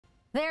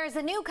There's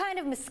a new kind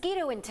of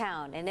mosquito in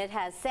town, and it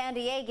has San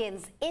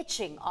Diegans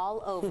itching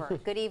all over.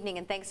 Good evening,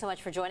 and thanks so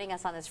much for joining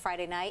us on this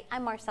Friday night.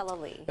 I'm Marcella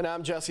Lee. And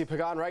I'm Jesse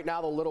Pagan. Right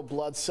now, the little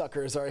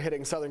bloodsuckers are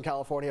hitting Southern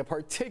California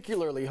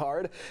particularly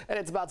hard, and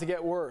it's about to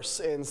get worse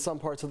in some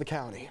parts of the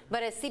county.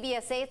 But as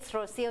CBS 8's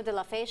Rocio de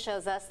la Fe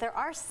shows us, there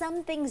are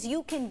some things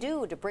you can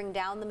do to bring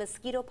down the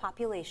mosquito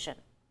population.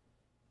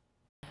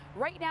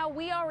 Right now,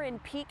 we are in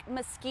peak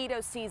mosquito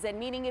season,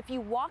 meaning if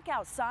you walk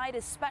outside,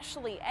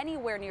 especially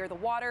anywhere near the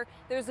water,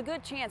 there's a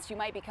good chance you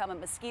might become a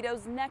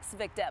mosquito's next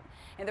victim.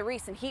 And the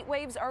recent heat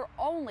waves are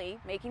only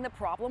making the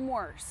problem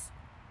worse.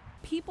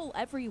 People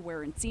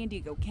everywhere in San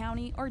Diego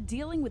County are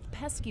dealing with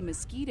pesky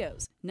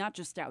mosquitoes, not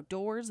just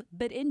outdoors,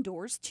 but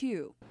indoors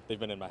too. They've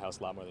been in my house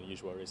a lot more than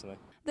usual recently.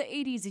 The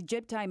Aedes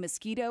aegypti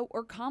mosquito,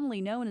 or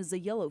commonly known as the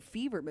yellow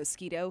fever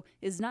mosquito,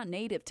 is not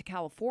native to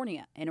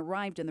California and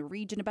arrived in the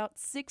region about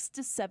 6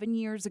 to 7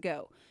 years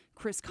ago.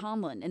 Chris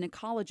Conlon, an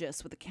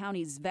ecologist with the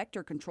county's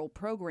vector control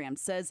program,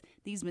 says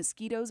these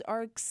mosquitoes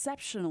are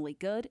exceptionally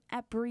good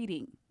at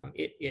breeding.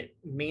 It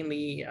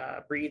mainly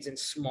breeds in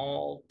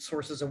small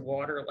sources of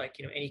water, like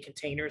any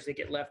containers that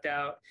get left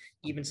out,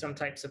 even some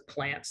types of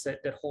plants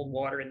that hold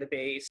water in the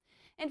base.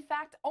 In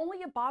fact,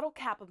 only a bottle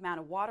cap amount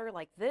of water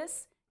like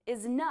this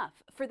is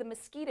enough for the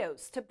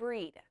mosquitoes to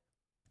breed.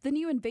 The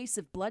new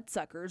invasive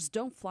bloodsuckers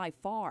don't fly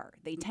far.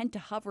 They tend to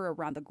hover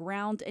around the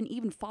ground and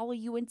even follow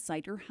you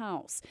inside your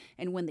house.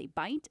 And when they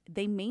bite,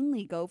 they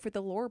mainly go for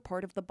the lower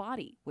part of the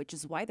body, which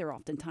is why they're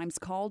oftentimes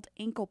called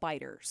ankle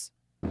biters.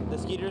 The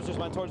mosquitoes just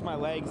went towards my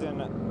legs,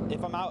 and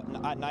if I'm out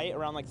at night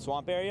around like the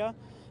swamp area,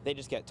 they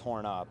just get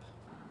torn up.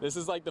 This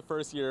is like the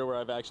first year where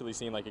I've actually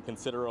seen like a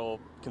considerable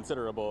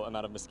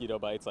amount of mosquito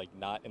bites, like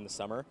not in the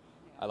summer.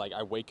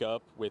 I wake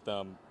up with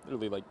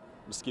literally like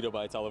mosquito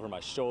bites all over my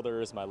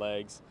shoulders, my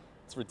legs.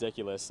 It's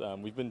ridiculous.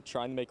 We've been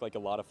trying to make like a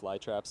lot of fly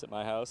traps at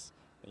my house,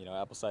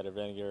 apple cider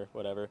vinegar,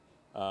 whatever.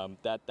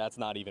 That's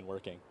not even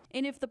working.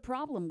 And if the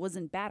problem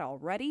wasn't bad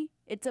already,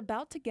 it's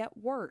about to get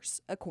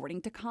worse,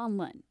 according to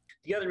Conlon.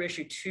 The other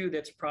issue, too,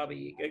 that's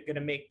probably going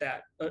to make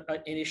that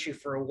an issue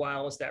for a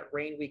while is that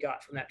rain we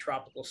got from that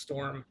tropical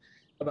storm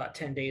about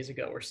 10 days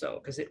ago or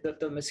so, because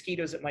the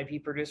mosquitoes that might be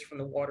produced from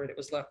the water that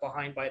was left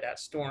behind by that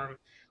storm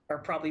are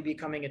probably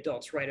becoming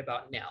adults right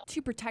about now.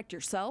 To protect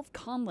yourself,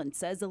 Conlon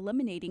says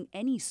eliminating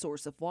any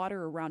source of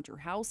water around your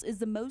house is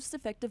the most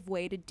effective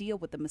way to deal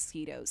with the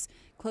mosquitoes,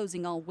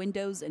 closing all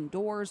windows and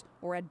doors,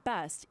 or at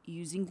best,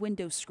 using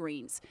window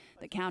screens.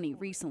 The county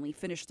recently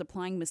finished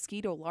applying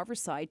mosquito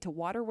larvicide to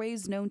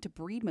waterways known to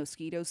breed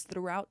mosquitoes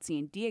throughout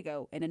San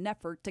Diego in an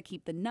effort to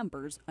keep the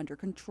numbers under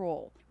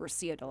control.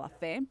 Rocio de la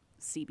Fe,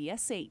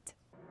 CBS 8.